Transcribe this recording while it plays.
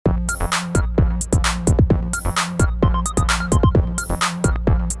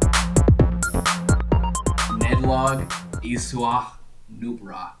God, Iswa,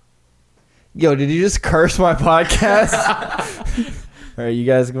 Nubra. Yo, did you just curse my podcast? All right, you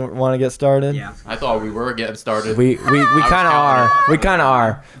guys want to get started? Yeah. I thought we were getting started. We kind of are. We kind of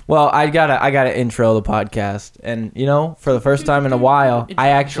are. Well, I gotta intro the podcast, and for the first time in a while, I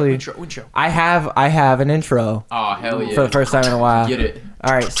actually intro. I have an intro Oh hell yeah! for the first time in a while. Get it?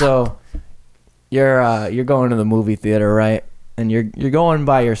 All right, so you're going to the movie theater, right? And you're going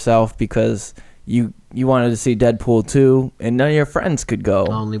by yourself because you wanted to see Deadpool 2, and none of your friends could go.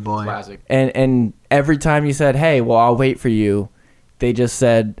 Lonely boy. Classic. And every time you said, "Hey, well, I'll wait for you," they just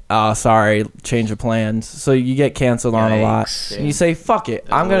said, "Oh, sorry, change of plans." So you get canceled on a lot. Yikes. And you say, "Fuck it,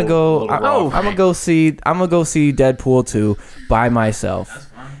 That's I'm a gonna little go. rough. I'm gonna go see Deadpool 2 by myself." That's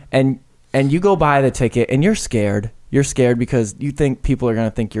fine. And you go buy the ticket, and you're scared. You're scared because you think people are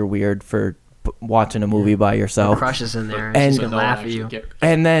gonna think you're weird for watching a movie by yourself. Crush is in there. And- And she's But gonna no one laugh at actually you. cared.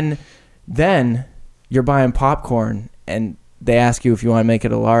 And then you're buying popcorn, and they ask you if you want to make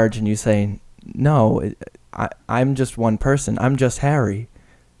it a large, and you say, "No, I'm just one person. I'm just Harry.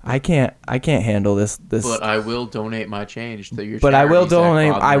 I can't handle this." But I will donate my change to your. But I will charity,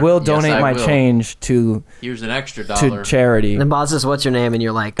 donate. Zach I Wagner. will Yes, donate I my will. change to Here's an extra dollar. charity. And the boss says, "What's your name?" And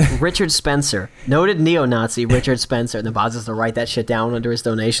you're like, "Richard Spencer, noted neo-Nazi Richard Spencer." And the boss has to write that shit down under his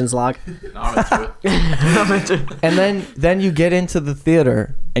donations log. No, I'm into it. And then you get into the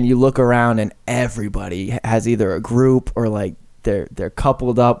theater and you look around, and everybody has either a group or like they're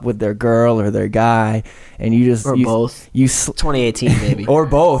coupled up with their girl or their guy, and you just Or both. You 2018, baby. or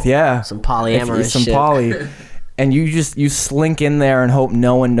both, yeah. Some polyamorous Some shit. poly. And you slink in there and hope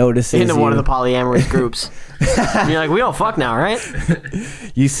no one notices Into you. one of the polyamorous groups. And you're like, we don't fuck now, right?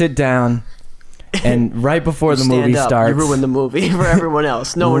 You sit down, and right before the Stand movie up. starts, You ruin the movie for everyone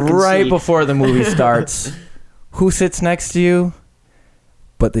else. No one can right see. before the movie starts, who sits next to you?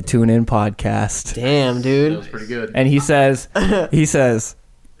 But the Tune In podcast. Damn, That dude. was pretty good. And he says,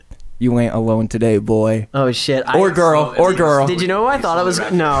 "You ain't alone today, boy." Oh shit. Or girl. Did you know who I thought it was?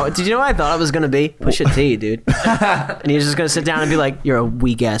 No. Did you know who I thought it was gonna be? Pusha T, dude. And he was just gonna sit down and be like, "You're a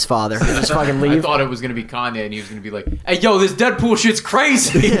weak ass father." And just fucking I leave. thought it was gonna be Kanye, and he was gonna be like, "Hey, yo, this Deadpool shit's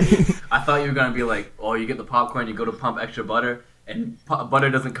crazy." I thought you were gonna be like, oh, you get the popcorn, you go to pump extra butter, and butter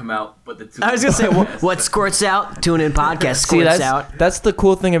doesn't come out, but the two. I was gonna say, what squirts out? Tune In podcast See, squirts out. that's the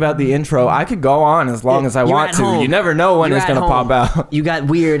cool thing about the intro. I could go on as long as I You're want at to. home. You never know when You're it's at gonna home. pop out. You got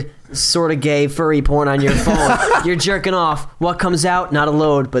weird, sort of gay, furry porn on your phone. You're jerking off. What comes out? Not a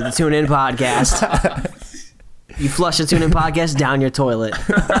load, but the Tune In podcast. You flush the Tune In podcast down your toilet.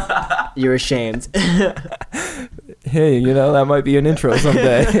 You're ashamed. Hey, that might be an intro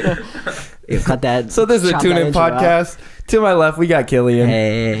someday. You cut that. So this is a chop Tune that In intro out. podcast. To my left, we got Killian.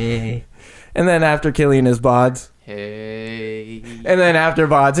 Hey. And then after Killian is Bods. Hey. And then after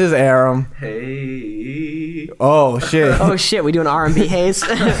Bods is Aram. Hey. Oh, shit. Oh shit, we doing R&B haze?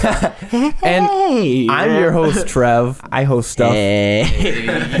 And Hey. I'm your host, Trev. I host stuff. Hey.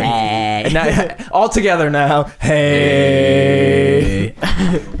 Hey. And now, all together now. Hey.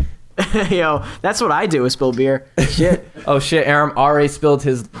 Yo, that's what I do is spill beer. Shit. Oh, shit. Aram already spilled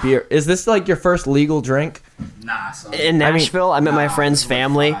his beer. Is this like your first legal drink? Nah, son. In Nashville, I met my friend's like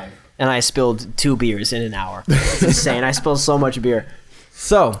family, 5. and I spilled 2 beers in an hour. It's insane. I spilled so much beer.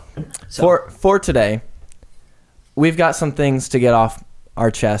 So, for today, we've got some things to get off our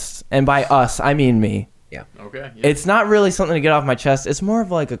chests. And by us, I mean me. Okay. Yeah. It's not really something to get off my chest. It's more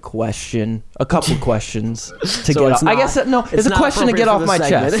of like a question, a couple questions to So get it's off. I not- guess no, it's a not question to get appropriate off for my the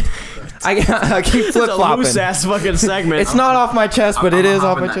segment. chest. I keep flip flopping. ass fucking segment. It's not off my chest, but it is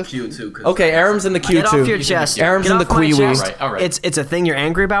off my That chest. queue too, 'cause Okay, Aram's in the queue Get too. off your chest. Aram's Get in the off my queue. chest. All right. It's a thing you're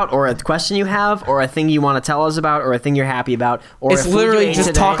angry about, or a question you have, or a thing you want to tell us about, or a thing you're happy about, or It's a food you literally ate just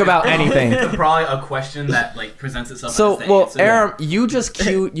today. talk about anything. It's probably a question that like presents itself. So, as the well, answer. Aram, you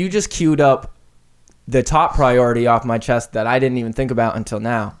just queued up the top priority off my chest that I didn't even think about until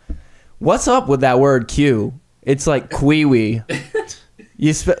now. What's up with that word Q? It's like Queewee.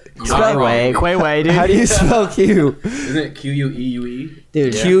 You spell Quay, dude. How do you spell Q? Isn't it Queue?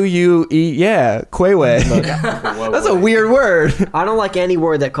 Dude, Yeah. Q-U-E, yeah, Queeway. Whoa, That's a whoa. weird word. I don't like any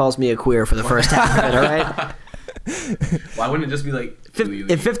word that calls me a queer for the first half of it, all right? Why wouldn't it just be like QUE?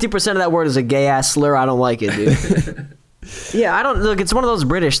 If 50% of that word is a gay ass slur, I don't like it, dude. Yeah, I don't look. It's one of those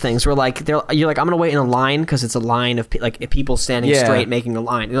British things where like you're like, I'm gonna wait in a line because it's a line of people standing Yeah. straight making a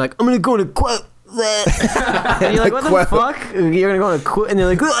line. You're like, I'm gonna go to quote. And you're like, what the Quote. fuck? You're gonna go to quote, and they're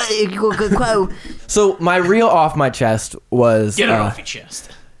like, quote. So my real off my chest was Get it off your chest.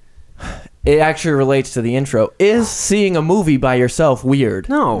 it actually relates to the intro. Is seeing a movie by yourself weird?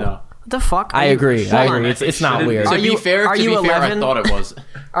 No. No. What the fuck? I agree. Hold on. It's not shouldn't weird. To Are be you- fair, are you I 11? thought it was.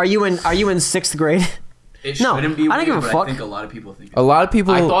 Are you in 6th grade? It No, shouldn't be I don't give a weird, but fuck. I think a lot of people think A lot of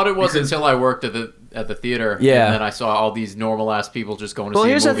people. I thought it was Because- until I worked at the theater. Yeah. And then I saw all these normal ass people just going to Well, see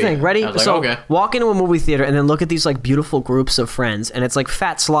here's a the movie. thing. Ready? I was like, So okay. walk into a movie theater and then look at these like beautiful groups of friends, and it's like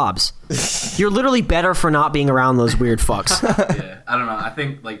fat slobs. You're literally better for not being around those weird fucks. Yeah, I don't know. I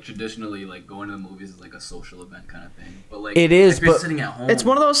think like traditionally, like going to the movies is like a social event kind of thing. But like It is, if you're but sitting at home, It's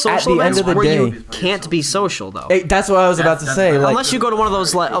one of those At social the end events of the where day- you can't be social though. Hey, that's what I was about to That's- say. that's- Like, Unless you go to one of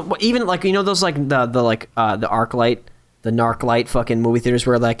those like even like you know those like the ArcLight, the NarcLight fucking movie theaters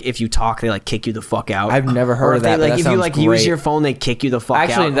where like if you talk they like kick you the fuck out. I've never Or heard if of they, that. But like that if you sounds like great. use your phone they kick you the fuck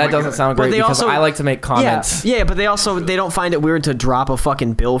Actually, out. that my doesn't God. sound But great they because also- I like to make comments. Yeah, but they don't find it weird to drop a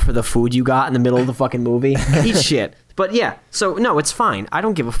fucking bill for the food you got in the middle of the fucking movie. Eat shit. But yeah, so no, it's fine. I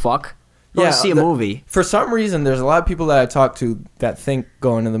don't give a fuck. Go to see a movie. For some reason, there's a lot of people that I talk to that think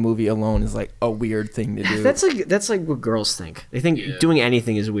going to the movie alone is like a weird thing to do. That's like what girls think. They think Yeah. doing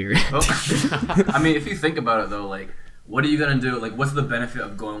anything is weird. I mean, if you think about it though, like, what are you gonna do? Like, what's the benefit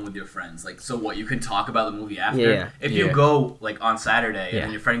of going with your friends? Like, so what? You can talk about the movie after. Yeah. If you Yeah. go like on Saturday Yeah.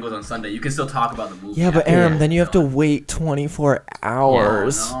 and your friend goes on Sunday, you can still talk about the movie. yeah, but after. Aaron, Yeah. then you have to wait 24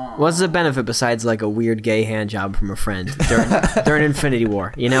 hours. No. What's the benefit besides like a weird gay hand job from a friend during Infinity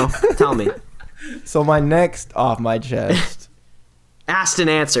War? You know, tell me. So my next off my chest, Asked and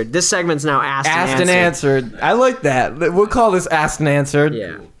answered. This segment's now asked asked and and answered. answered. I like that. We'll call this asked and answered.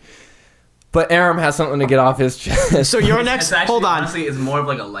 Yeah. But Aaron has something to get off his chest. So your It's next. actually, Hold on. Honestly, it's more of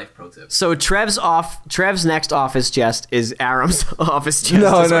like a life pro tip. So Trev's next office chest is Aram's office chest.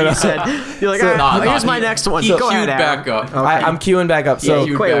 No, is no, what no. you said. You're like, So- "All right, Nah, here's my he- next one. He Go queued ahead, Aram. back up. I'm queuing back up. So,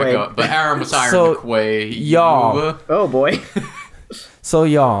 Queued Quay back away. up. But Aaron was hiring So, the Quay. y'all. Oh boy. so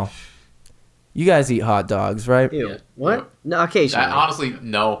y'all, you guys eat hot dogs, right? Ew. Yeah. What? No, occasionally. Honestly,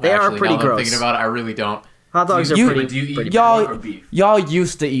 no. They are actually, pretty now that I'm gross. thinking about it, I really don't. Hot dogs are You- pretty. Do you pretty eat y'all- pork or beef? Y'all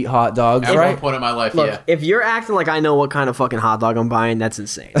used to eat hot dogs, At one right? point in my life, Look, yeah. if you're acting like I know what kind of fucking hot dog I'm buying, that's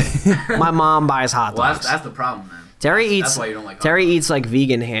insane. My mom buys hot Well, dogs. that's the problem, man. Terry That's eats. why you don't like hot Terry dogs. eats like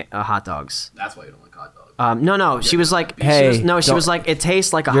vegan hot dogs. That's why you don't like hot dogs. No. She was like, Hey, she don't- was like, it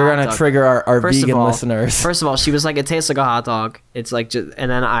tastes like a You're hot gonna dog. trigger our First of vegan all- listeners. First of all, she was like, it tastes like a hot dog. It's like, just, and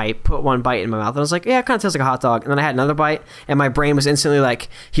then I put one bite in my mouth, and I was like, yeah, it kind of tastes like a hot dog. And then I had another bite, and my brain was instantly like,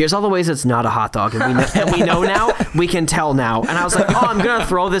 here's all the ways it's not a hot dog, and we know now, we can tell now. And I was like, oh, I'm gonna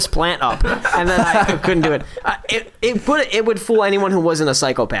throw this plant up, and then I couldn't do it. It would fool anyone who wasn't a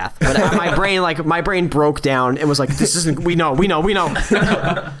psychopath. But my brain broke down and was like, this isn't. We know.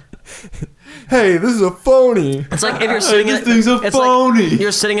 Hey, this is a phony. It's like if you're sitting this in thing's a it's phony. Like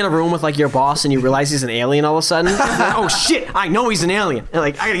you're sitting in a room with like your boss and you realize he's an alien all of a sudden. Like, oh shit, I know he's an alien. And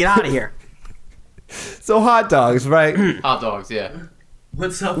like I gotta get out of here. So hot dogs, right? Hot dogs, yeah.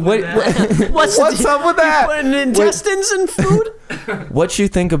 What's up with What, that? what's up with that? Putting intestines in food? What you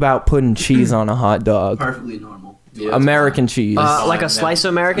think about putting cheese on a hot dog? Perfectly normal. Yeah, American cheese. Like a slice of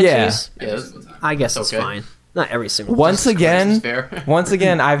American Yeah. cheese? Yeah, Every single time. I guess it's Okay. fine. Not every single Once This again, is fair. once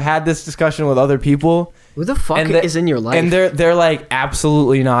again, I've had this discussion with other people, Who the fuck and is in your life? and they're like,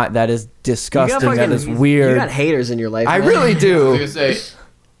 absolutely not. That is You got disgusting. That fucking- is weird. You got haters in your life. I man. really I was do. gonna say,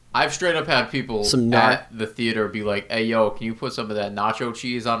 I've straight up had people Some nut. at the theater be like, "Hey, yo, can you put some of that nacho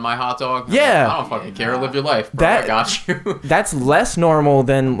cheese on my hot dog?" I'm Yeah. like, I don't fucking care. Live your life, bro. That- I got you. That's less normal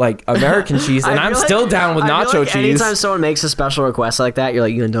than like American cheese, and I I'm feel still like- down with I nacho feel like cheese. Anytime someone makes a special request like that, you're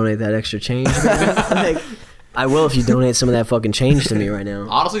like, you gonna donate that extra change? Like, I will if you donate some of that fucking change to me right now.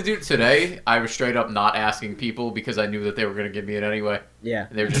 Honestly, dude, today I was straight up not asking people because I knew that they were gonna give me it anyway. Yeah.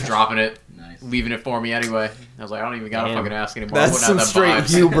 And they were just dropping it, Nice. leaving it for me anyway. I was like, I don't even gotta Damn. fucking ask anymore. I That's wouldn't some have that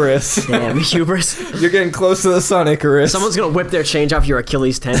straight vibes. hubris. Damn, hubris. You're getting close to the sun, Icarus. Someone's gonna whip their change off your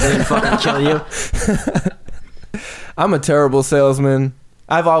Achilles tendon and fucking kill you. I'm a terrible salesman.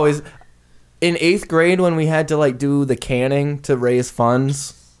 I've always, in 8th grade when we had to like do the canning to raise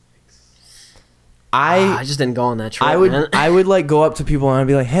funds, I just didn't go on that trip. man. I would like go up to people and I'd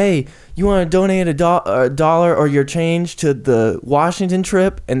be like, "Hey, you want to donate a dollar or your change to the Washington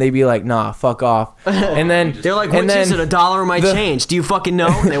trip?" And they'd be like, "Nah, fuck off." And then They're like, and "Which is it? then A dollar or my the- change? Do you fucking know?"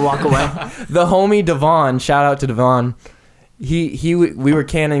 And they walk away. the homie Devon, shout out to Devon. We were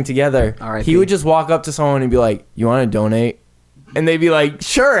canning together. R.I.P. He would just walk up to someone and be like, "You want to donate?" And they'd be like,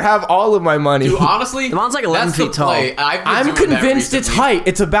 "Sure, have all of my money." Dude, honestly, The mom's like 11 that's the feet tall. play. I've been I'm doing that convinced it's recently. height.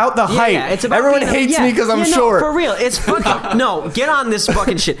 It's about the height. Yeah, it's about Everyone being hates yeah, me because I'm yeah, short. No, for real, it's fucking no. Get on this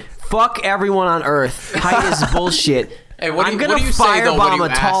fucking shit. Fuck everyone on Earth. Height is bullshit. Hey, what do I'm you, gonna what do you say though when firebomb you a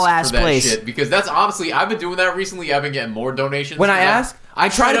tall ask ass for that place. shit? Because that's honestly, I've been doing that recently. I've been getting more donations. When I for that. ask, I try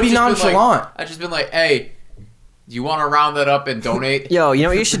straight to up be just been nonchalant. I've just been like, hey, Do you want to round that up and donate? Yo, you know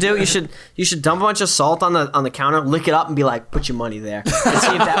what you should do? You should dump a bunch of salt on the counter, lick it up, and be like, put your money there. And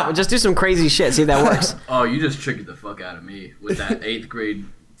see if that. Just do some crazy shit. See if that works. Oh, you just triggered the fuck out of me with that 8th grade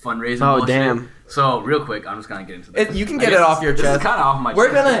fundraising. Oh, bullshit. damn. So real quick, I'm just gonna get into this. You can get it off your This chest. is kind of off my We're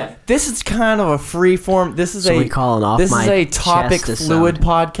chest. gonna. This is kind of a free form. This is So we call it off This my is a topic chest fluid episode.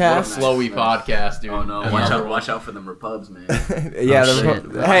 podcast. Flowy podcast, dude. Oh no! Watch out for them repubs, man. Yeah. Oh,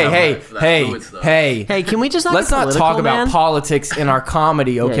 the- shit. hey, For that hey, fluid stuff. hey. Hey, can we just not Let's get not political, talk about man? politics in our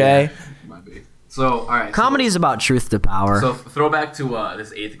comedy, okay? Might be. So all right. Comedy is about truth to power. So throwback to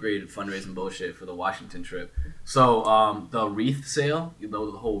this 8th grade fundraising bullshit for the Washington trip. So the wreath sale, the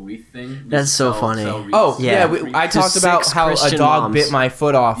whole wreath thing. That's so funny. wreaths. Oh Yeah. yeah, I To talked about 6 how Christian a dog moms. bit my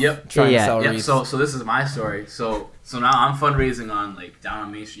foot off. Yep. Trying Yeah. to sell Yep. wreaths. So this is my story. So now I'm fundraising on like down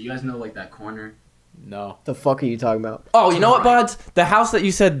on Main Street. You guys know like that corner. No. the fuck are you talking about? Oh, you know what, Right. buds? The house that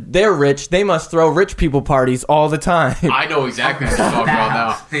you said they're rich, they must throw rich people parties all the time. I know exactly what you're talking That about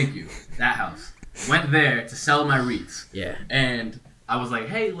now. house. Thank you. That house. Went there to sell my wreaths. Yeah. And I was like,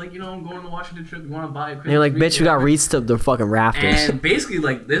 hey, like, you know, I'm going on the Washington trip. You want to buy a Christmas And you're like, wreath bitch, we got whatever?" wreaths to the fucking rafters. And basically,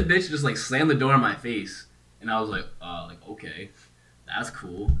 like, this bitch just, like, slammed the door in my face. And I was like, okay, that's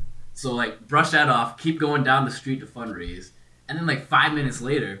cool. So, like, brush that off, keep going down the street to fundraise. And then, like, 5 minutes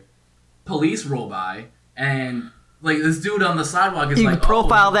later, police roll by. And, like, this dude on the sidewalk is You like,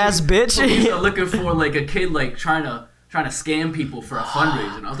 profiled ass bitch. Police are looking for, like, a kid, like, trying to scam people for a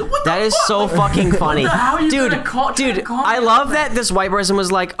fundraiser. And I was like, what the That is fuck? so Like, fucking funny. How are you Dude, gonna call me I love that this white person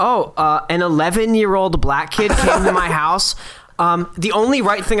was like, oh, an 11-year-old black kid came to my house. The only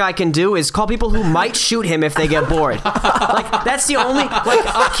right thing I can do is call people who might shoot him if they get bored. Like, that's the only, like,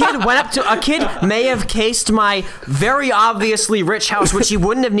 a kid may have cased my very obviously rich house, which he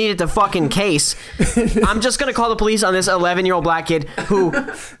wouldn't have needed to fucking case. I'm just gonna call the police on this 11-year-old black kid who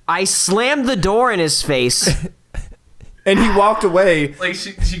I slammed the door in his face. And he walked away. Like,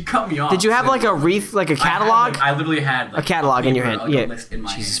 she cut me off. Did you have like a wreath, like a catalog? I literally had like, A catalog in your paper, hand. like, a Yeah. list in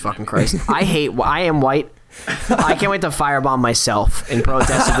my Jesus hand. fucking Christ. I am white. I can't wait to firebomb myself in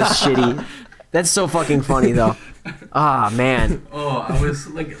protest of this shitty. That's so fucking funny though. Ah, man. Oh, I was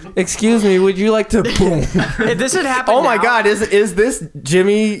like, Excuse me, would you like to boom? If this had happened Oh my now- god, is this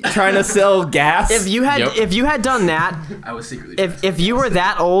Jimmy trying to sell gas? If you had Yep. if you had done that, I was secretly. if you were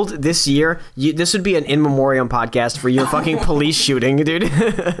that old this year, this would be an in memoriam podcast for your fucking police shooting, dude.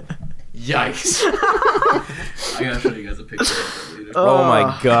 Yikes. I gotta show you guys a picture of that later. Oh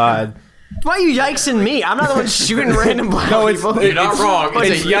my god. Why are you yikesing me? I'm not the one shooting random black No, it's- people. You're not wrong.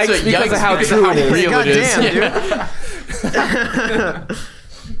 it's yikes because of how because true it is. real God it is. damn,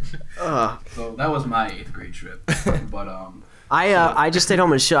 Yeah. So that was my 8th grade trip. But I just stayed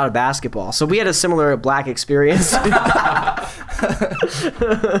home and shot a basketball. So we had a similar black experience.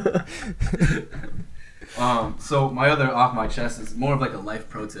 so my other off my chest is more of like a life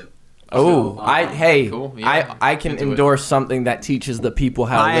pro tip. Oh, So, Cool, yeah. I can Into it. endorse something that teaches the people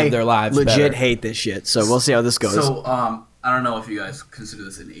how to I live their lives legit better. hate this shit. So we'll see how this goes. So I don't know if you guys consider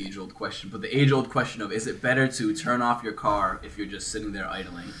this an age-old question, but the age-old question of is it better to turn off your car if you're just sitting there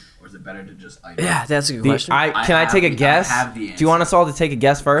idling, or is it better to just idle? Yeah, that's a good The- question. can I take a guess? have the Do you want us all to take a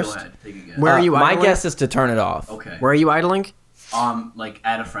guess Go first? ahead, take a guess. Where are you My idling? guess is to turn it off. Okay. Where are you idling? Like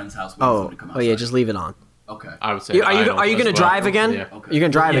at a friend's house waiting for Oh, them to come oh outside. yeah, just leave it on. Okay. I would say. Are you idle are you as gonna well. drive again? Yeah. Okay. You're gonna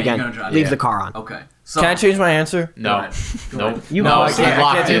drive Yeah, again. you're gonna drive, Leave yeah. the car on. Okay. So Can I change my answer? No. Go ahead. Go Nope. ahead. You no, locked it's it. I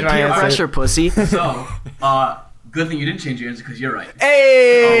locked can't change in. my Peer answer. pressure, pussy. So, good thing you didn't change your answer because you're right.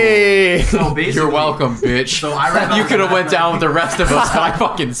 Hey! So basically, You're welcome, bitch. So I read you about could have that. went down with the rest of us, but I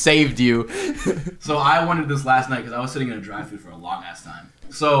fucking saved you. So I wanted this last night because I was sitting in a drive-thru for a long ass time.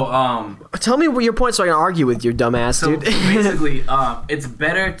 So Tell me what your point so I can argue with your dumb ass, so dude. basically, it's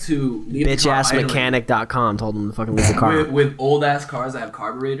better to leave the car idling Bitchassmechanic.com told him to fucking leave the car on. with old ass cars that have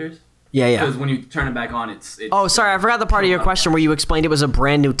carburetors. Yeah, yeah. Because when you turn it back on, it's Oh, sorry, I forgot the part of your question where you explained it was a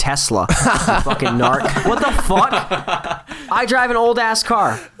brand new Tesla. You fucking narc. What the fuck? I drive an old ass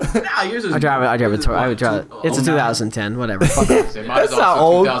car. Nah, yours is I drive it. yours is what, It's a 09? 2010, whatever. Fuck off. They might as That's well not say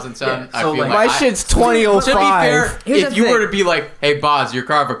old. 2010. Yeah, I so, feel like, like My I- shit's To be fair, 2005. Here's if the you were thing. to be like, "Hey, Boz, your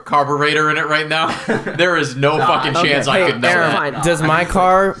car have a carburetor in it right now," there is no fucking okay. chance I Hey, could know Aaron, that. fine. Does my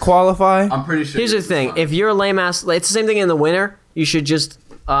car qualify? I'm pretty sure. Here's the yours is thing: fine. if you're a lame ass, it's the same thing in the winter. You should just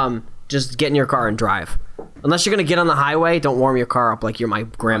get in your car and drive. Unless you're gonna get on the highway, don't warm your car up like you're my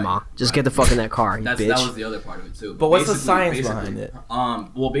grandma. Right, Just right. get the fuck in that car, you that bitch. was the other part of it too. But what's the Basically- science behind it?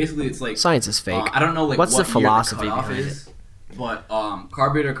 Well, basically, it's like Science is fake. I don't know like What's the what year philosophy cutoff behind is, but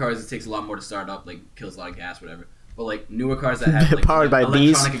carburetor cars it takes a lot more to start up, like kills a lot of gas, whatever. But like newer cars that have like Powered by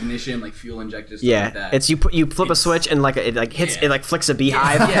bees. electronic ignition, like fuel injectors, stuff Yeah, like that. it's you flip a switch and like it like hits Yeah. it like flicks a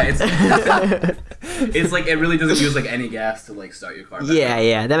beehive. Yeah, it's like it really doesn't use like any gas to like start your car. Back Yeah, up.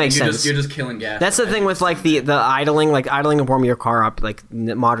 yeah, that makes You're sense. just killing gas. That's the thing with like the idling to warm your car up, like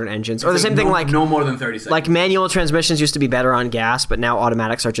modern engines, or the same thing like no more than 30 seconds. like manual transmissions used to be better on gas, but now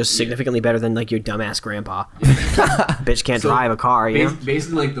automatics are just significantly better than like your dumbass grandpa. Bitch can't So, drive a car, you know?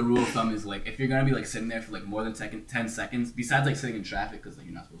 Basically, like the rule of thumb is like if you're gonna be like sitting there for like more than 10 seconds, besides like sitting in traffic because like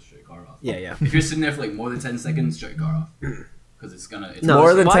you're not supposed to shut your car off. Yeah, yeah. If you're sitting there for like more than 10 seconds, shut your car off because it's gonna. It's No,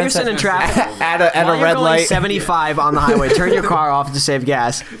 More than while 10 you're sitting in seconds. traffic, At a while you're red going light. 75 on the highway, turn your car off to save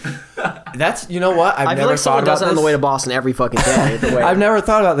gas. That's, you know what? I've I feel never like thought someone about does that on this. the way to Boston every fucking day. the way- I've never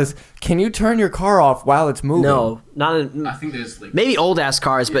thought about this. Can you turn your car off while it's moving? No, not I think there's like maybe old ass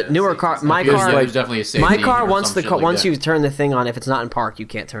cars, but Yeah, newer safety car. stuff. My There's, car, there's definitely a safety. my car or once some the shit car, like once that. you turn the thing on, if it's not in park, you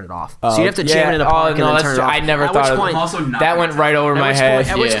can't turn it off. Oh, So you have to jam yeah. it in a Oh, park no, and then that's turn it true. off. I never At thought which of point, that. also not That went right over at my which head.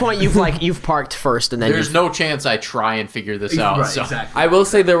 point, at which Yeah. point you've parked first and then There's you. no chance I try and figure this out. right, so. exactly. I will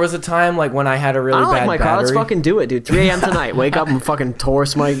say there was a time like when I had a really I don't bad like my battery. car. Let's fucking do it, dude. 3 a.m. tonight. Wake up and fucking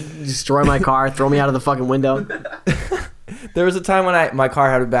destroy my car, throw me out of the fucking window. There was a time when my car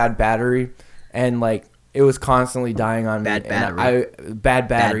had a bad battery, and like it was constantly dying on me. Bad and battery. Bad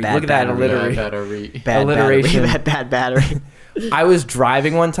battery. Bad Look at that battery. alliteration. Bad Alliteration. battery. Bad battery. I was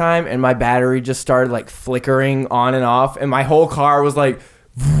driving one time, and my battery just started like flickering on and off, and my whole car was like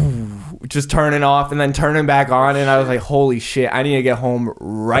just turning off and then turning back on, and I was like, "Holy shit! I need to get home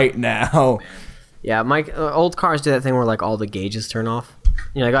right now." Yeah, my old cars do that thing where like all the gauges turn off.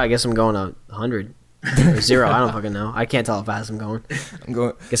 You're like, oh, I guess I'm going 100 or 0. I don't fucking know. I can't tell how fast I'm going. I'm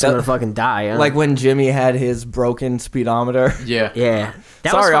going. Guess I'm gonna fucking die. Huh? Like when Jimmy had his broken speedometer. Yeah. yeah.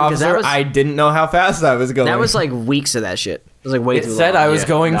 That Sorry, was fun, 'cause officer. I didn't know how fast I was going. that was like weeks of that shit. It was like way It too said long. I was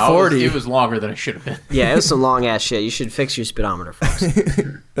going No, 40. It was longer than it should have been. Yeah, it was some long ass shit. You should fix your speedometer, folks.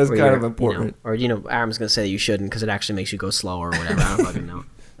 That's Or kind your- of important. Or Adam's gonna say that you shouldn't because it actually makes you go slower or whatever. I don't fucking know.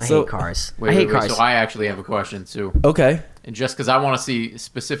 I So- hate cars. Wait, I hate wait, cars. So I actually have a question too. Okay. And just because I want to see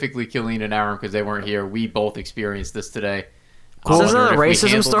specifically Killeen and Aaron because they weren't here, we both experienced this today. Cool. I'm Is this wondering another if we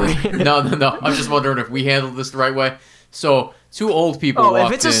racism handled story? it- No. I'm just wondering if we handled this the right way. So, two old people Oh, if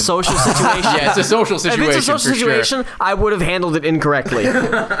walked it's a in. social situation. Yeah, it's a social situation. If it's a social for sure. situation, I would have handled it incorrectly.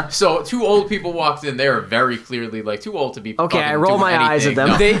 So, two old people walked in. They are very clearly like too old to be. Okay, fucking I roll doing my eyes at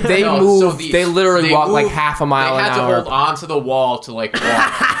anything. them. They No, moved. so the- they literally walked like moved- half a mile They an had to hour. hold onto the wall to like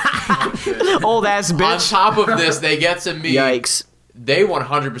walk. Old ass On bitch. top of this, they get to me. Yikes. They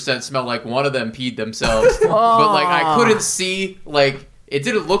 100% smell like one of them peed themselves. But like I couldn't see like it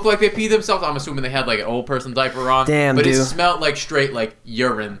didn't look like they peed themselves. I'm assuming they had like an old person diaper on. Damn, but dude. it smelled like straight like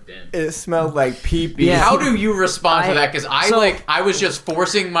urine. It smelled like pee-pee. Yeah. How do you respond to I- that? Because so- I was just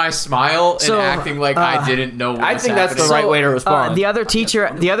forcing my smile and So, acting like I didn't know what I was think that's the happening. right way to respond. The other teacher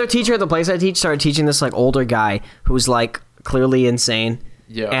at the place I teach started teaching this like older guy who's like clearly insane.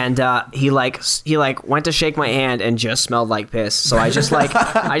 Yeah. And he went to shake my hand and just smelled like piss. So I just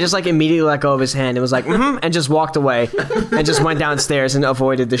like immediately let go of his hand and was like and just walked away and just went downstairs and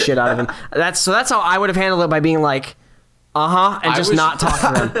avoided the shit out of him. That's how I would have handled it, by being like and I just was- not talk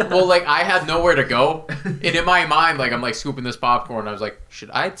to them. Well, like I had nowhere to go, and in my mind, like I'm like scooping this popcorn. I was like,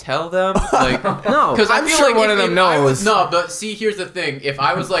 should I tell them? Like, No. because I'm sure one of them knows. No, but see, here's the thing: if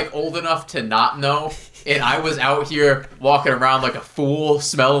I was like old enough to not know, and I was out here walking around like a fool,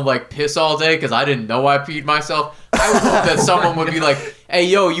 smelling like piss all day because I didn't know I peed myself, I would hope that someone would be like, "Hey,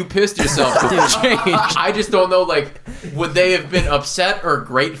 yo, you pissed yourself. Change." I just don't know. Like, would they have been upset or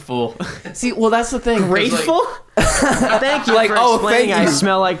grateful? See, well, that's the thing. Grateful? Thank you Like, for oh, explaining thank I you.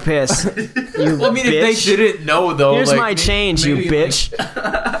 smell like piss. You Well, I mean, bitch. if they didn't know though, Here's like, my change, you maybe, bitch.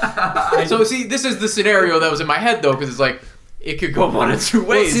 So see, this is the scenario that was in my head though, because it's like it could go one of two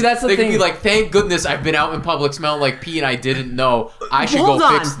ways. see, that's the they could thing. be like, "Thank goodness I've been out in public smelling like pee and I didn't know. I should Hold go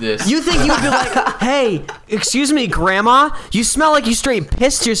on. fix this." You think you'd be like, "Hey, excuse me, Grandma, you smell like you straight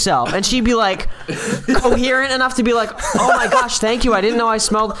pissed yourself," and she'd be like, coherent enough to be like, "Oh my gosh, thank you. I didn't know I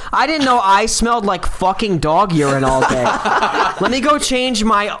smelled like fucking dog urine all day. Let me go change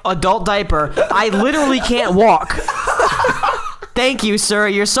my adult diaper. I literally can't walk." Thank you, sir.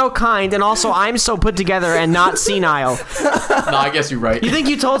 You're so kind, and also I'm so put together and not senile. No, I guess you're right. You think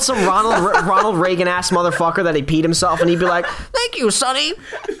you told some Ronald Reagan ass motherfucker that he peed himself, and he'd be like, "Thank you, Sonny.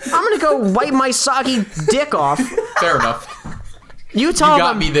 I'm gonna go wipe my soggy dick off." Fair enough. You tell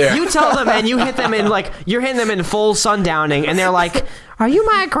got them. me there. You tell them, and you hit them in like you're hitting them in full sundowning, and they're like, "Are you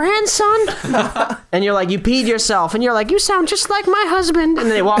my grandson?" And you're like, "You peed yourself," and you're like, "You sound just like my husband." And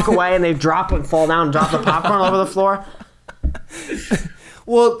then they walk away and they drop and fall down and drop the popcorn all over the floor.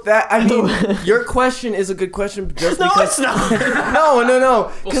 Well, I mean, your question is a good question just No, because. it's not.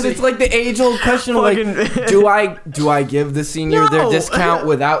 No. Because it's like the age-old question of like, do I give the senior their No. discount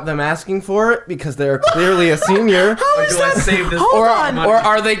without them asking for it because they're clearly a senior, Or do I save this? Hold or on.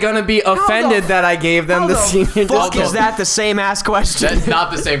 are they gonna be offended that I gave them the senior Fuck, discount? is that the same ass question? That's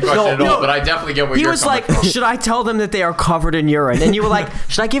not the same question at all, no. but I definitely get where He you're was coming like, from. should I tell them that they are covered in urine? And you were like,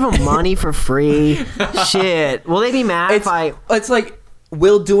 should I give them money for free? Shit. Will they be mad if I... It's like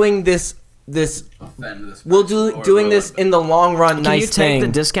will doing this Offend this will person, or doing will this it- in the long run Can nice you take thing. the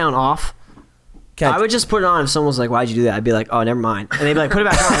discount off? Okay. I would just put it on if someone was like, why'd you do that? I'd be like, oh, never mind. And they'd be like, put it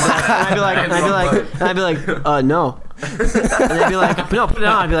back on. And I'd be like, no. And they'd be like, no, put it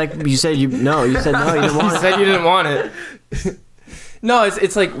on. I'd be like, you said no, you didn't want You it. said you didn't want it. No,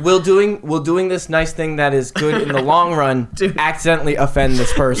 it's like will doing this nice thing that is good in the long run accidentally offend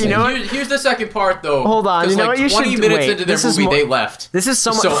this person. You know what? Here's the second part, though. Hold on, 'cause, you know like, what you 20 should- minutes wait, into their this is movie, more- they left. This is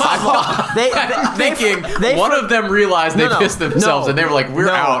someone... So I'm thinking one of them realized they pissed themselves, and they were like, "We're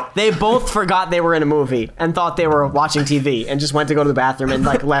out." They both forgot they were in a movie and thought they were watching TV and just went to go to the bathroom and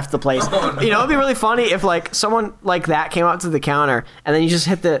like left the place. You know, it'd be really funny if like someone like that came up to the counter and then you just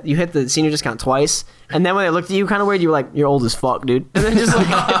hit the senior discount twice, and then when they looked at you kind of weird, you were like, "You're old as fuck, dude," and then just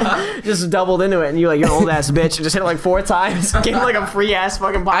like just doubled into it, and you're like, "You're an old ass bitch," and just hit it like 4 times, gave him like a free ass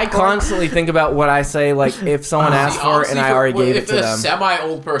fucking popcorn. I constantly think about what I say, like if someone asked for it and I already gave it to If a them.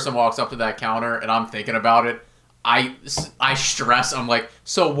 semi-old person walks up to that counter and I'm thinking about it, I stress. I'm like,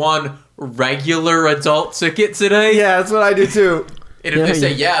 so one regular adult ticket today? Yeah, that's what I do too. And if Yeah, they say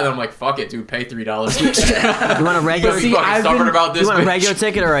yeah. yeah, then I'm like, fuck it, dude, pay $3 extra. You want a regular? But See, fucking I've stubborn been- about this. You want a bitch. regular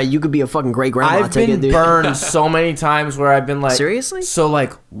ticket or you could be a fucking great grandma I've ticket, been dude? burned so many times where I've been like, Seriously? So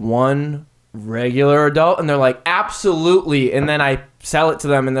like one regular adult, and they're like, absolutely, and then I sell it to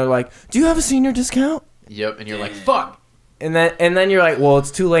them, and they're like, do you have a senior discount? Yep, and you're like, fuck. And then you're like, well, it's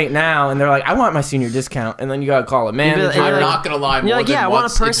too late now, and they're like, I want my senior discount, and then you gotta call a manager. And you're I'm like- not gonna lie. you're More like, than yeah, I want a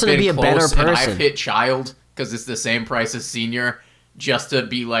once, person it's to be been a better close, and person. I've hit child because it's the same price as senior, just to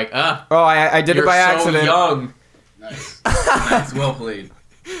be like, Oh, I did you're it by so accident. young. Nice. Nice. Well played.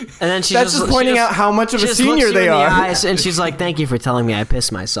 And then she That's just pointing out how much of she a just senior looks you they in the are. eyes, and she's like, "Thank you for telling me I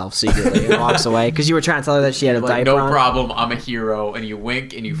pissed myself secretly," and walks away because you were trying to tell her that she had a Like, diaper no on. problem. I'm a hero, and you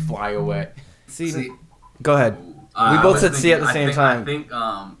wink and you fly away. See, go ahead. I We both was said see at the thinking- same time. I think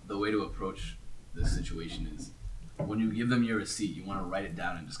the way to approach this situation is when you give them your receipt, you want to write it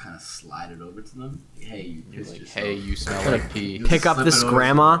down and just kind of slide it over to them. Hey, you You're pissed like, yourself. hey, you smell like pee. Just Pick up slip this it over to Uh-huh.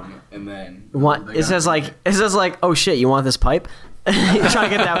 grandma. them, and then What they're it says gonna- like, "Oh shit, you want this pipe?" You're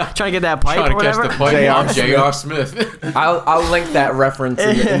trying to get that pipe Trying or to catch whatever. the pipe. J.R. I'm J.R. Smith. I'll link that reference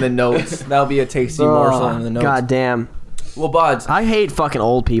in the notes. That'll be a tasty morsel in the notes. God damn. Well, Buds, I hate fucking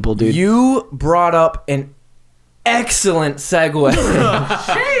old people, dude. you brought up an excellent segue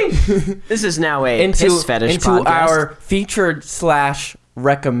This is now a into piss fetish into podcast. our featured /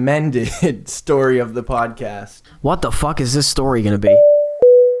 recommended story of the podcast. What the fuck is this story gonna be?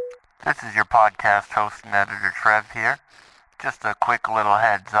 This is your podcast host and editor Trev here. Just a quick little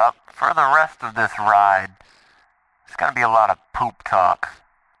heads up. For the rest of this ride, there's going to be a lot of poop talk.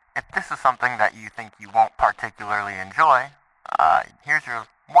 If this is something that you think you won't particularly enjoy, here's your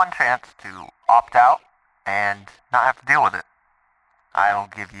one chance to opt out and not have to deal with it. I'll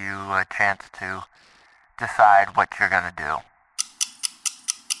give you a chance to decide what you're going to do.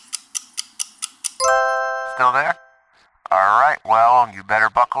 Still there? Alright, well, you better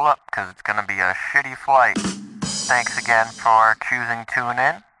buckle up, because it's going to be a shitty flight. Thanks again for choosing Tune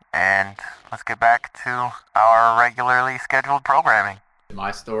In, and let's get back to our regularly scheduled programming.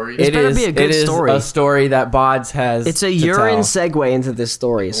 My story. It's better be a good it is story. a story that Bods has. It's a to urine tell. segue into this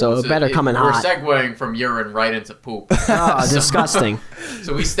story, so it better come in We're hot. segueing from urine right into poop. Oh, disgusting.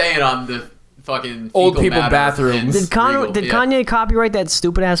 So we staying on the fucking Old fecal people matter bathrooms. in Did Regal. Kanye copyright that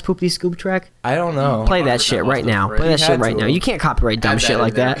stupid ass poopy scoop track? I don't know. Play that 100% shit right must now. have, Play right? that He shit had right to. now. You can't copyright dumb Add shit that in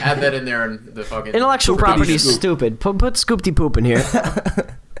like there. that. Add that in there in the fucking Intellectual Poopity property is scoop. stupid. Put scoopty poop in here.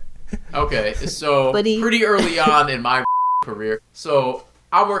 Okay, so Buddy. pretty early on in my career, so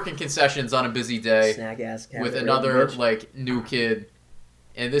I'm working concessions on a busy day with another like new kid,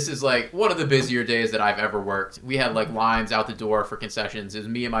 and this is like one of the busier days that I've ever worked. We had like lines out the door for concessions. It was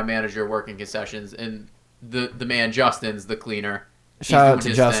me and my manager working concessions, and the man Justin's the cleaner. He's Shout out doing to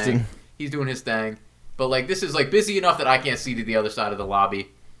his Justin. thing. He's doing his thing, but like this is like busy enough that I can't see to the other side of the lobby,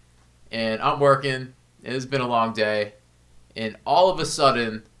 and I'm working. It's been a long day, and all of a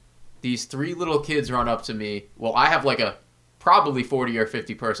sudden, these 3 little kids run up to me. Well, I have like a probably 40 or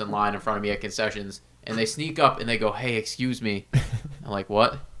 50 person line in front of me at concessions, and they sneak up and they go, "Hey, excuse me." I'm like,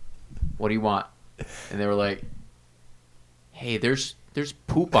 "What? What do you want?" And they were like, "Hey, there's there's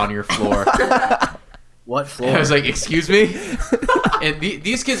poop on your floor. What floor? And I was like, excuse me? And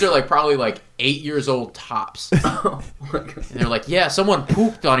these kids are like probably like 8 years old tops. Oh my God. And they're like, yeah, someone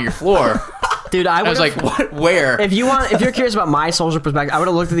pooped on your floor. Dude, I I was like, what? Where? if you're curious about my social perspective, I would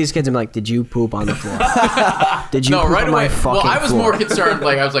have looked at these kids and be like, did you poop on the floor? Did you No, poop right on my away. fucking Well, I was floor? more concerned.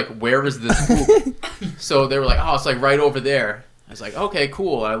 Like, I was like, where is this poop? So they were like, oh, it's like right over there. I was like, okay,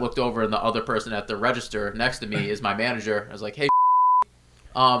 cool. And I looked over, and the other person at the register next to me is my manager. I was like, hey,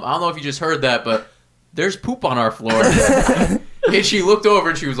 I don't know if you just heard that, but there's poop on our floor. And she looked over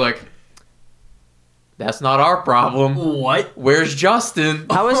and she was like, that's not our problem. What? Where's Justin?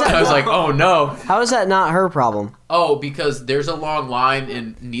 How is that? And I was like, oh no. How is that not her problem? Oh, because there's a long line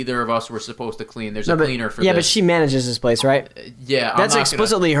and neither of us were supposed to clean. There's a cleaner for yeah, this. but she manages this place, right? Yeah, I'm That's not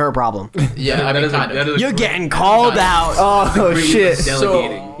explicitly her problem. Gonna, yeah, I mean, kind of. You're getting called out. Oh shit!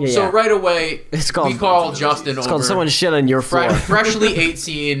 Delegating. Yeah. So right away, It's called- we call Justin It's over. called someone shit on your floor. Freshly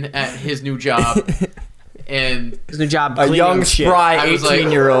 18 at his new job, and His new job, A cleaning young, shit. spry I was like-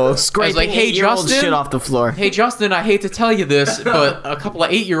 18-year-old. Scraping I was like, hey, 8-year-old Justin? shit off the floor. hey Justin, I hate to tell you this, but a couple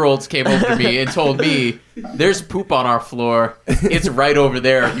of 8-year-olds came over to me and told me there's poop on our floor. It's right over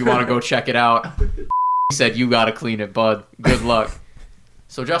there if you want to go check it out. He said, you got to clean it, bud. Good luck.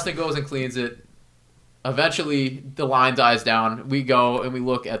 So Justin goes and cleans it. Eventually, the line dies down. We go and we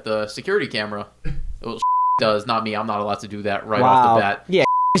look at the security camera. Well, does, not me. I'm not allowed to do that right off the bat. Yeah,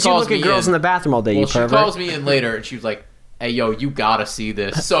 you calls look at me girls in the bathroom all day, Well, you she pervert. calls me in later and she was like, hey, yo, you got to see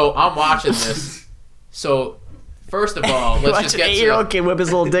this. So I'm watching this. So, first of all, let's Watch just an get 8-year-old to... kid whip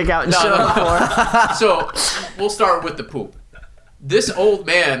his little dick out and No, shit no, on the floor. So, we'll start with the poop. This old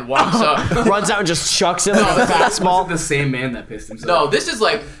man walks up. Runs out and just chucks it like a fastball. The same man that pissed himself. No, this is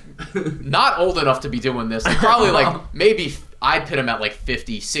like not old enough to be doing this. Like, probably like maybe I'd put him at like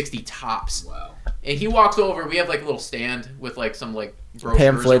 50, 60 tops. Wow. And he walks over. We have like a little stand with like some like brochures or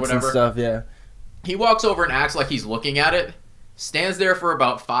Pamphlets and whatever. stuff. Yeah. He walks over and acts like he's looking at it. Stands there for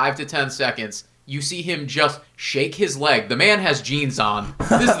about 5 to 10 seconds. You see him just shake his leg. The man has jeans on.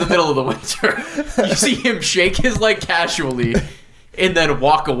 This is the middle of the winter. You see him shake his leg casually and then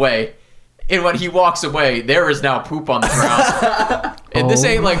walk away. And when he walks away, there is now poop on the ground. And this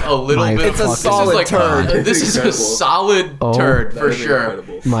ain't like a little my bit. It's a This is solid like turd. This is a Incredible. solid turd for sure.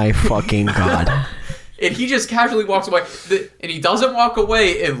 My fucking god. And he just casually walks away. And he doesn't walk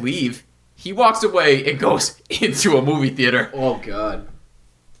away and leave. He walks away and goes into a movie theater. Oh God.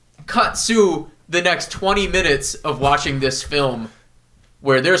 Cut to the next 20 minutes of watching this film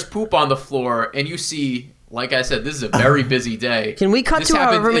where there's poop on the floor and you see, like I said, this is a very busy day. Can we cut This to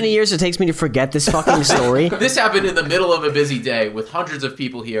happened however many in- years it takes me to forget this fucking story? This happened in the middle of a busy day with hundreds of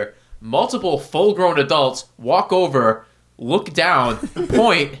people here. Multiple full-grown adults walk over, look down,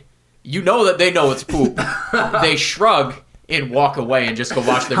 point. You know that they know it's poop. They shrug and walk away and just go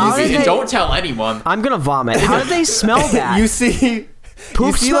watch their How movie. did And they- don't tell anyone. I'm gonna vomit. How did they smell that? You see.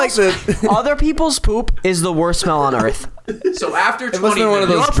 Poop you see like smells? the. Other people's poop is the worst smell on earth. So after 20 It must have been one of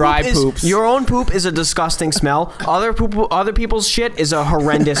minutes, those dry is- poops. Your own poop is a disgusting smell. Other people's shit is a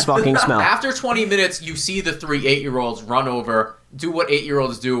horrendous fucking smell. after 20 minutes, you see the 3 8-year-olds run over, do what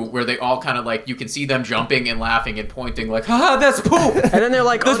 8-year-olds do, where they all kind of like, you can see them jumping and laughing and pointing like, haha, that's poop! And then they're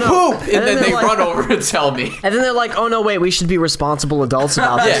like, oh That's no. poop! And then they're they like- run over and tell me. And then they're like, oh no, wait, we should be responsible adults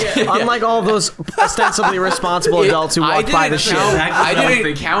about this. Yeah. Unlike all those ostensibly responsible adults who walk by the shit. I Exactly.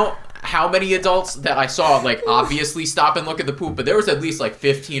 didn't count how many adults that I saw like obviously stop and look at the poop, but there was at least like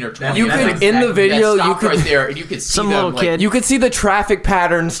 15 or 20. You that, could like, in the that video. You stopped could. right there, and you could see Some them, little like, kid. You could see the traffic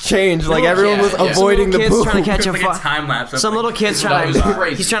patterns change. Like Little everyone kid, was yeah. avoiding the Some little poop. kid's trying to catch a Like a fu- time lapse. Some little kid's That trying was to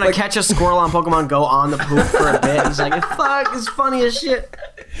crazy. he's trying to catch a squirrel on Pokemon Go on the poop for a bit. He's like, fuck, it's funny as shit.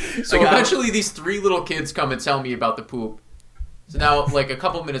 So eventually, these 3 little kids come and tell me about the poop. So now, like a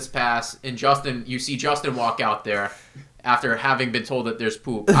couple minutes pass, and you see Justin walk out there after having been told that there's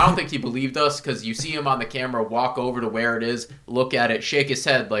poop. I don't think he believed us because you see him on the camera walk over to where it is, look at it, shake his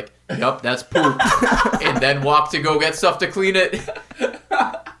head like, "Yup, that's poop," and then walk to go get stuff to clean it.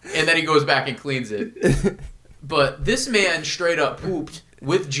 And then he goes back and cleans it. But this man straight up pooped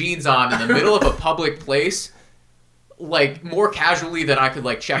with jeans on in the middle of a public place, like more casually than I could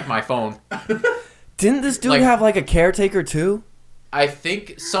like check my phone. Didn't this dude Like- have like a caretaker too? I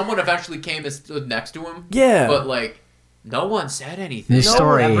think someone eventually came and stood next to him. Yeah. But like, no one said anything. This That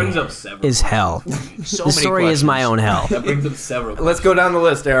story brings up several. is hell. So The many story is my questions. own hell. That brings up several. Let's go down the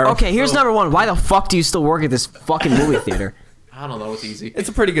list, Aaron. Okay, here's number one. Why the fuck do you still work at this fucking movie theater? I don't know. It's easy. It's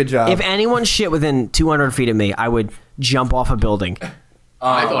a pretty good job. If anyone shit within 200 feet of me, I would jump off a building.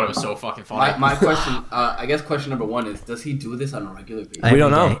 I thought it was so fucking funny. My question, I guess question number one is, does he do this on a regular basis? We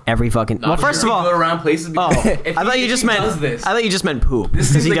don't Every know. day, every fucking. No, Well, for first Does of he go all, around places because I thought you just meant. does this. I thought you just meant poop because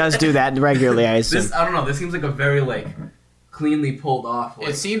seems he like- does do that regularly. I assume. This I don't know. This seems like a very like cleanly pulled off. Like,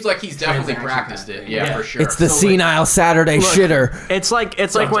 It seems like he's definitely transaction practiced kind of it. thing. Yeah, Yeah. for sure. It's the So, like- senile Saturday shitter. It's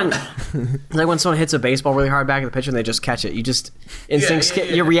like when someone hits a baseball really hard back at the pitcher and they just catch it. You just instincts, yeah, kick,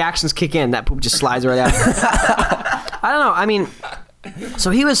 yeah. your reactions kick in. That poop just slides right out. I don't know. I mean, so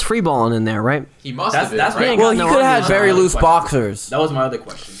he was freeballing in there, right? He must That's- have been, that's right? right. Well, he No, could have had I'm very not- loose boxers. that was my other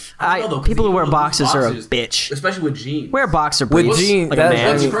question. I don't know, though, 'cause People who even wear with boxes are a boxers, bitch. especially with jeans. Wear boxer With briefs jeans, like a that's- man.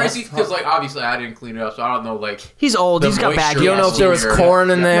 That's That's crazy because, like, obviously I didn't clean it up, so I don't know, like... He's old. The He's got moisture baggy. You don't know if there was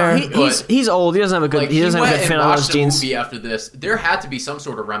corn in there. He's old. He doesn't have a good. Like, he doesn't have a went good fit and on those watched the jeans. movie after this. There had to be some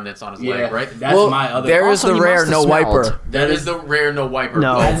sort of remnants on his Yeah, leg, right? that's Well, my other. there is Also, the he rare must have no smelled. wiper. That is the rare no wiper.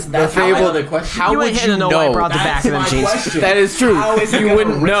 No. but That's the my fable- other question. How You would ain't hitting you a no know? wiper out the back of them my jeans. question. That is true. How is he You gonna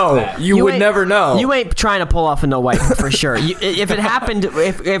wouldn't risk know. that? You would ain't- never know. You ain't trying to pull off a no wipe for sure. If it happened,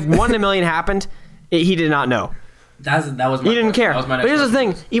 if 1 in a million happened, he did not know. That was my He didn't question. care. That was my But next here's the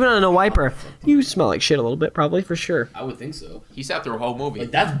question. thing: even on a no wiper, you smell like shit a little bit, probably for sure. I would think so. He sat through a whole movie.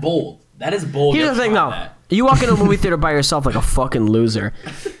 Like that's bold. That is bold. Here's to the thing, try though: that. you walk into a movie theater by yourself like a fucking loser.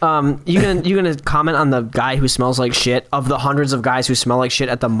 You gonna comment on the guy who smells like shit of the hundreds of guys who smell like shit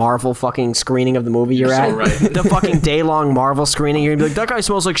at the Marvel fucking screening of the movie you're You're at? so right. The fucking day long Marvel screening. You're gonna be like, that guy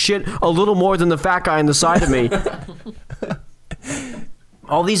smells like shit a little more than the fat guy on the side of me.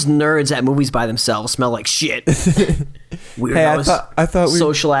 All these nerds at movies by themselves smell like shit. Weirdos. Hey, I thought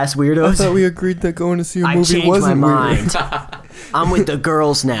Social ass weirdos. we agreed that going to see a I movie changed my wasn't mind. I'm with the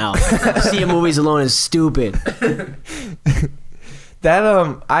girls now. Seeing movies alone is stupid. That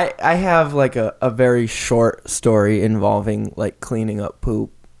I have like a very short story involving like cleaning up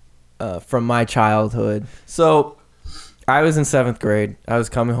poop from my childhood. So I was in 7th grade. I was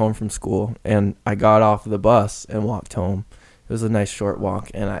coming home from school and I got off the bus and walked home. It was a nice short walk,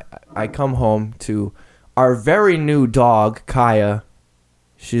 and I come home to our very new dog, Kaya.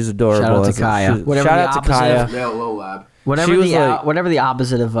 She's adorable. Shout out to As a- Kaya. she's- Whatever Shout the out to opposite Kaya. of- Little lab. Whatever She was the like- whatever the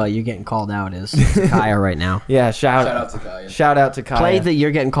opposite of you getting called out is to Kaya right now. Yeah, Shout out to Kaya. shout out to Kaya. Play the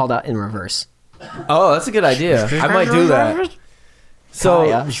you're getting called out in reverse. Oh, that's a good idea. I might do that. So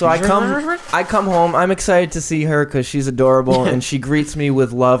Kaya. I come home. I'm excited to see her because she's adorable and she greets me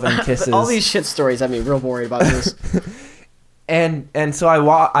with love and kisses. All these shit stories have me real worried about this. And so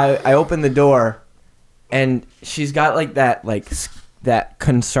I open the door, and she's got like that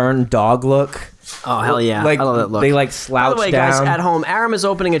concerned dog look. Oh hell yeah! Like I love that look. they like By slouch the way, down. guys, at home, Aram is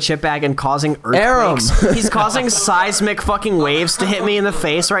opening a chip bag and causing Aram! earthquakes. He's causing seismic fucking waves to hit me in the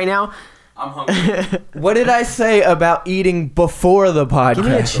face right now. I'm hungry. What did I say about eating before the podcast? Give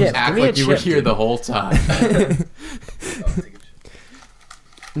me a chip. Act Give me a like you were chip. here the whole time.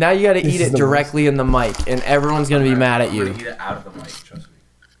 Now you got to eat is it the directly in the mic, and everyone's gonna be mad at I'm you. gonna eat it out of the mic. Trust me.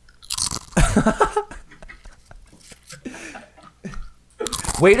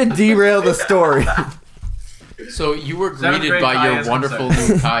 Way to derail the story. So you were Seventh greeted grade by Kaya your is wonderful concerned.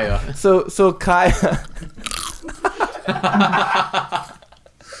 new Kaya. So Kaya.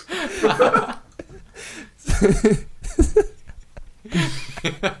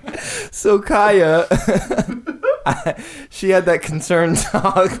 So Kaya, she had that concerned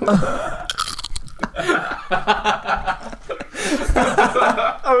dog.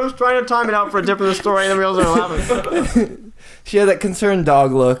 I was trying to time it out for a dip in the story, and then we all started laughing. She had that concerned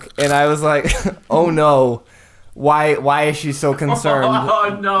dog look, and I was like, "Oh no, why is she so concerned?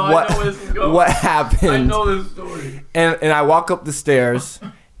 Oh no, What- I know where this is going. What happened?" I know this story. And I walk up the stairs,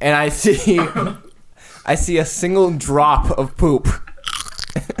 and I see a single drop of poop.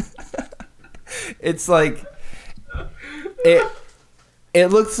 It's like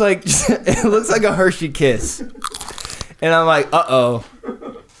it looks like a Hershey Kiss, and I'm like, uh-oh,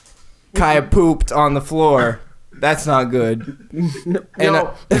 Kaya pooped on the floor. That's not good.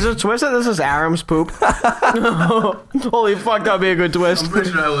 Yo, is it twisted? This is Aram's poop. Holy fuck, that'd be a good twist. I'm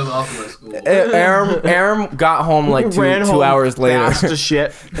pretty sure I was also at school. Aram got home like Ran two home hours later. fast as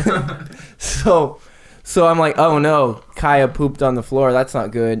shit. So I'm like, oh no, Kaya pooped on the floor. That's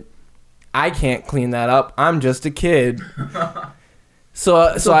not good. I can't clean that up. I'm just a kid. So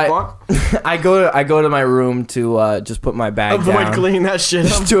I go to my room to just put my bag Avoid down. cleaning that shit up.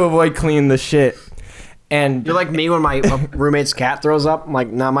 Just to avoid cleaning the shit. And You're like me when my roommate's cat throws up. I'm like,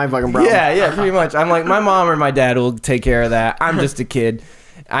 not my fucking problem. yeah, pretty much. I'm like, my mom or my dad will take care of that. I'm just a kid.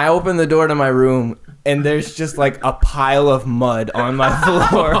 I open the door to my room, and there's just like a pile of mud on my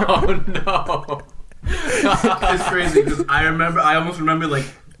floor. Oh no. It's crazy because I almost remember like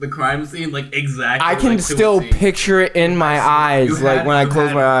the crime scene like exactly. I can like, to still a T. picture it in my eyes, You like had- when I you close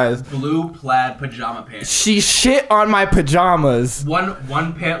had my eyes. Blue plaid pajama pants. She shit on my pajamas.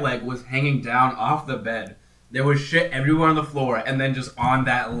 One pant leg was hanging down off the bed. There was shit everywhere on the floor, and then just on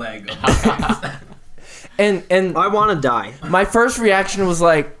that leg. Of the pants. And I want to die. my first reaction was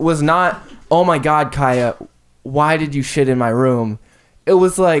not, oh my god, Kaya, why did you shit in my room? It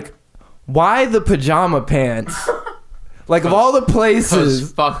was like, why the pajama pants? Like, of all the Because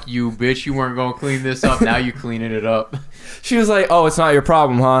places. fuck you, bitch. You weren't going to clean this up. Now you cleaning it up. She was like, oh, it's not your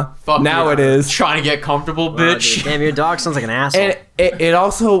problem, huh? Fuck Now you. it is. Trying to get comfortable, bitch. Damn, your dog sounds like an asshole. And it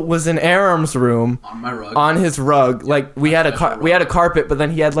also was in Aram's room, On my rug. on his rug. Like, we had a carpet, but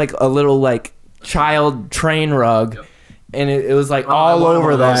then he had like a little like child train rug. Yep. And it was like I all wanted over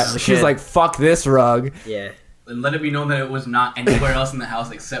one of those as that. a She's kid. like, fuck this rug. Yeah. And let it be known that it was not anywhere else in the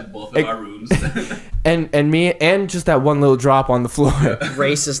house except both of our rooms. And me, and just that one little drop on the floor.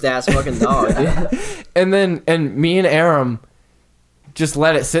 Racist ass fucking dog, dude. And me and Aram just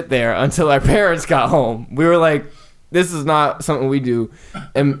let it sit there until our parents got home. We were like, this is not something we do.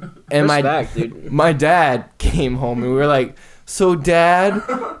 And Respect, dude. my dad came home and we were like, so Dad,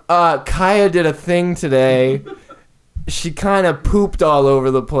 Kaya did a thing today. She kind of pooped all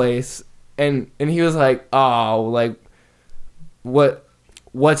over the place. And he was like, oh, like,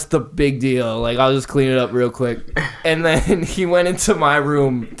 what's the big deal? Like, I'll just clean it up real quick. And then he went into my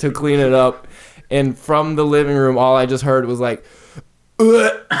room to clean it up. And from the living room, all I just heard was like,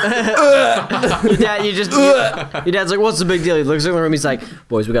 Your dad's like, what's the big deal? He looks in the room, he's like,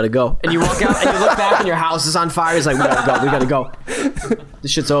 boys, we gotta go. And you walk out and you look back and your house is on fire. He's like, we gotta go.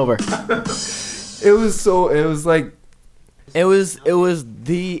 This shit's over. it was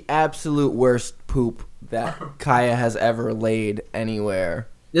the absolute worst poop that Kaya has ever laid anywhere.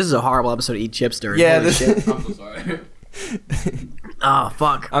 This is a horrible episode of Eat Chips during. Yeah, Holy shit. I'm so sorry. Oh,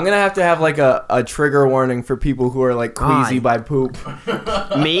 fuck. I'm gonna have like a trigger warning for people who are like queasy God. by poop.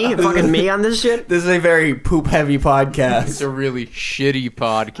 Me? Fucking me on this shit? This is a very poop heavy It's podcast. a really shitty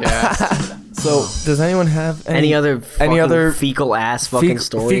podcast. So does anyone have Any other other fecal ass fucking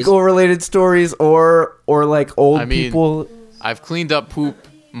stories? fecal related stories or like old I mean- people? I've cleaned up poop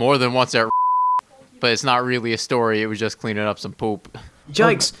more than once at but it's not really a story. It was just cleaning up some poop.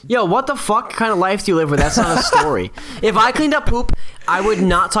 Jikes. Yo, what the fuck kind of life do you live where that's not a story? If I cleaned up poop, I would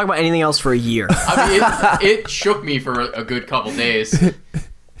not talk about anything else for a year. I mean, it shook me for a good couple days.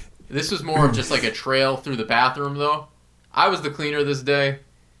 This was more of just like a trail through the bathroom, though. I was the cleaner this day,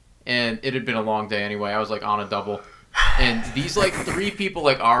 and it had been a long day anyway. I was like on a double. And these like 3 people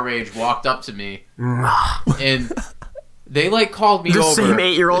like our age walked up to me, and they like called me The over. same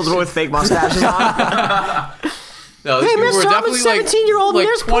 8-year-olds with fake mustaches on. No, Hey, these people mister, I'm a 17-year-old, and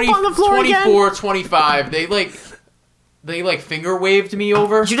there's poop on the floor 24, again. 25. They like finger waved me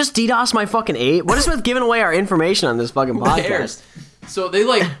over. Did you just DDoS my fucking 8? What is with giving away our information on this fucking Who podcast? cares? So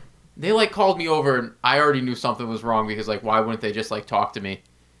they called me over, and I already knew something was wrong because like why wouldn't they just like talk to me?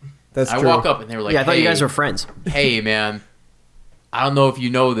 That's I true. walk up and they were like, Yeah, I thought you "Hey, guys were friends. hey man, I don't know if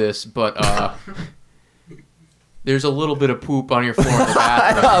you know this, but there's a little bit of poop on your floor in the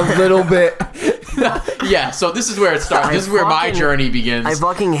bathroom." A little bit. Yeah, so this is where it starts. This is where my fucking- journey begins. I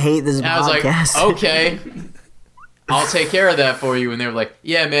fucking hate this And I was like, podcast. okay, I'll take care of that for you. And they were like,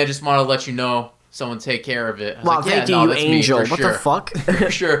 yeah, man, just want to let you know someone take care of it. I was Wow, like, thank yeah, you, no, you that's me, angel. for What sure. the fuck?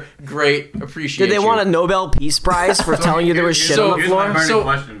 For sure. Great. Appreciate Did they you. want a Nobel Peace Prize for telling you there was shit on the Here's floor? my burning So-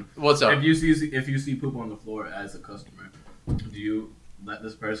 question. What's up? If you see poop on the floor as a customer, do you let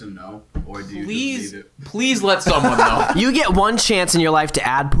this person know, or do you Please, just leave it? please let someone know. You get one chance in your life to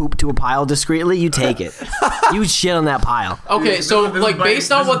add poop to a pile discreetly, you take it. You shit on that pile. Okay, This so is like biting-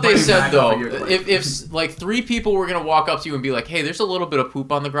 based on this is what they biting said back though, off of your question. if like 3 people were gonna walk up to you and be like, "Hey, there's a little bit of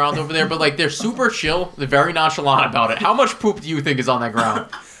poop on the ground over there," but like they're super chill, they're very nonchalant about it. How much poop do you think is on that ground?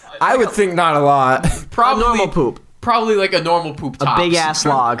 I would think not a lot. Probably Normal poop. Probably like a normal poop. A Tops. big ass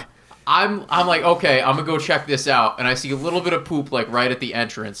log. I'm like, okay, I'm gonna go check this out, and I see a little bit of poop like right at the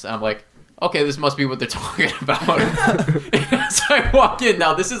entrance. I'm like, okay, this must be what they're talking about. As I walk in,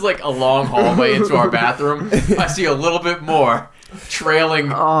 now this is like a long hallway into our bathroom. I see a little bit more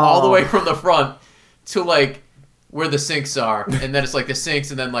trailing all the way from the front to like where the sinks are, and then it's like the sinks,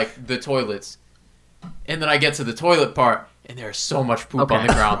 and then like the toilets, and then I get to the toilet part. And there's so much poop on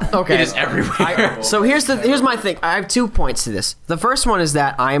the ground. Okay. It is everywhere. So here's my thing. I have 2 points to this. The first one is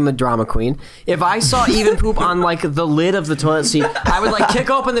that I am a drama queen. If I saw even poop on like the lid of the toilet seat, I would like kick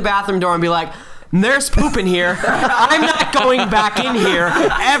open the bathroom door and be like, there's poop in here. I'm not going back in here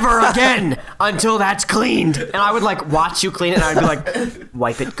ever again until that's cleaned. And I would like watch you clean it, and I'd be like,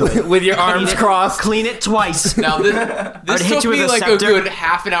 wipe it good. With your arms crossed. Clean it twice. Now this I'd hit took you with me a like scepter. a good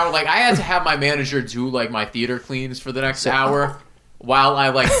half an hour. Like I had to have my manager do like my theater cleans for the next hour while I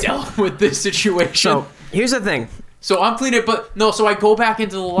like dealt with this situation. So here's the thing. So I'm cleaning, but no. So I go back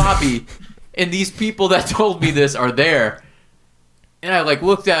into the lobby, and these people that told me this are there, and I like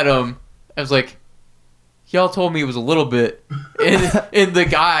looked at them. I was like, y'all told me it was a little bit, and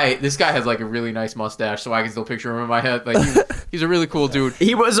this guy has like a really nice mustache, so I can still picture him in my head. Like he's a really cool dude.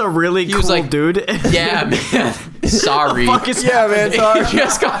 He was a really He cool was like, dude. Yeah, man. Sorry. Fuck is Yeah, man, sorry. He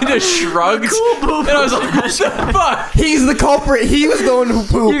just kind of shrugged, and I was like, what the fuck? He's the culprit. He was the one who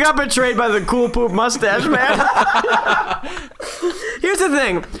pooped. You got betrayed by the cool poop mustache, man. Here's the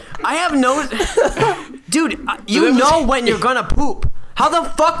thing. I have no... Dude, you know when you're gonna poop. How the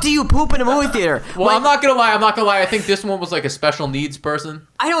fuck do you poop in a movie theater? Well, Like, I'm not gonna lie. I think this one was like a special needs person.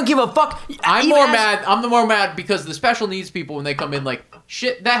 I don't give a fuck. I'm Even more as- mad. I'm the more mad because the special needs people, when they come in, like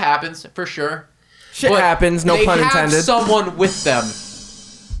shit, that happens for sure. Shit But happens, no they pun have intended. Someone with them.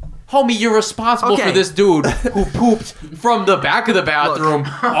 Homie, you're responsible Okay. for this dude who pooped from the back of the bathroom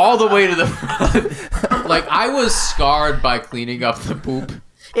all the way to the front. Like, I was scarred by cleaning up the poop.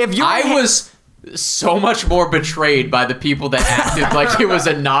 If you I was so much more betrayed by the people that acted like it was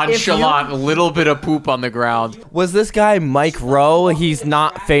a nonchalant little bit of poop on the ground. Was this guy Mike Rowe? He's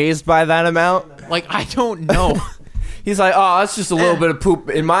not phased by that amount. Like, I don't know. He's like, oh, that's just a little bit of poop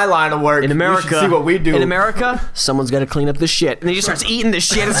in my line of work. In America, you should see what we do. In America, someone's got to clean up the shit, and he just starts eating the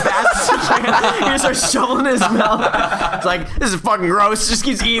shit as fast as he can. He just starts shoveling his mouth. It's like, this is fucking gross. Just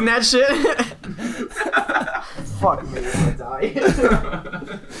keeps eating that shit. Fuck me, I'm gonna die.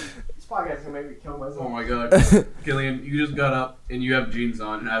 This podcast is gonna make me kill myself. Oh my god. Killian, you just got up and you have jeans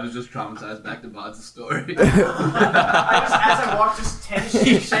on, and I was just traumatized back to Bod's story. As I walk, just 10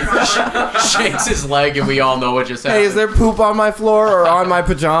 shit Shakes his leg, and we all know what just happened. Hey, is there poop on my floor or on my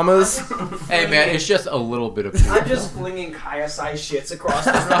pajamas? Hey, man, it's just a little bit of poop. I'm just flinging Kaya-sized shits across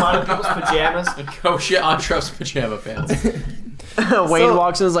the room on people's pajamas. Go shit on Trump's pajama pants. Wayne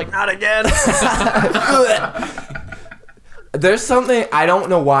walks in and is like, not again. There's something, I don't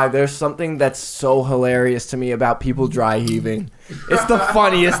know why, there's something that's so hilarious to me about people dry heaving. It's the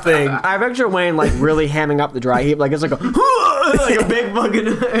funniest thing. I picture Wayne like really hamming up the dry heap, like it's like a like a big fucking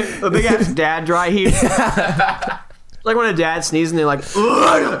a big ass dad dry heap. Like when a dad sneezes and they're like,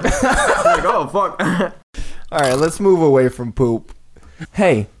 ugh. Like, oh fuck. Alright, let's move away from poop.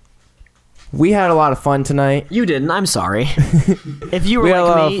 Hey, we had a lot of fun tonight. You didn't. I'm sorry. If you were We had a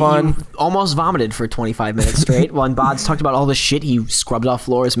like lot me, of fun. you almost vomited for 25 minutes straight while Bods talked about all the shit he scrubbed off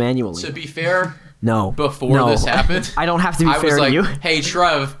floors manually. To be fair, No. before No. this happened, I don't have to be I fair was like, to you. hey,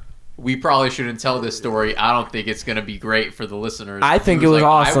 Trev, we probably shouldn't tell this story. I don't think it's going to be great for the listeners. I think He it was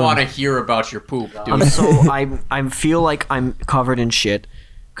like, awesome. I want to hear about your poop, dude. I feel like I'm covered in shit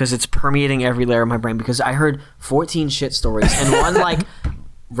because it's permeating every layer of my brain because I heard 14 shit stories and one like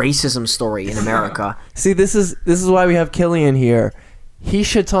racism story in America. See, this is why we have Killian here. He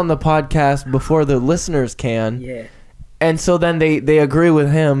shits on the podcast before the listeners can. Yeah. And so then they agree with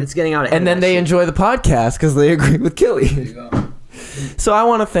him. It's getting out of And then hand, they that enjoy the podcast because they agree with Killian. So I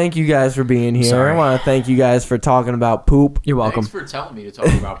want to thank you guys for being here. Sorry. I want to thank you guys for talking about poop. You're welcome. Thanks for telling me to talk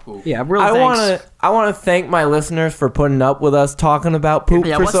about poop. Yeah, real I thanks. want to thank my listeners for putting up with us talking about poop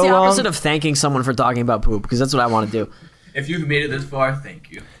Yeah, for what's so the long. opposite of thanking someone for talking about poop? Because that's what I want to do. If you've made it this far,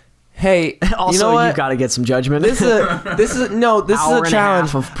 thank you. Hey, Also, you know what? got to get some judgment. This is a Hour challenge. and a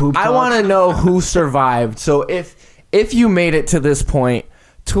half of poop I talk. want to know who survived. So if you made it to this point,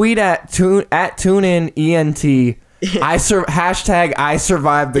 tweet at TuneInENT. Hashtag I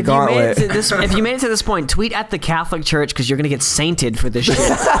survived the gauntlet. If you made it to this point, tweet at the Catholic Church because you're gonna get sainted for this shit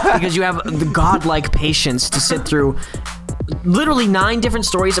because you have the godlike patience to sit through literally 9 different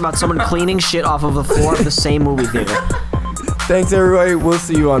stories about someone cleaning shit off of the floor of the same movie theater. Thanks everybody. We'll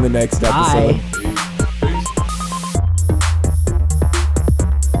see you on the next episode. Bye.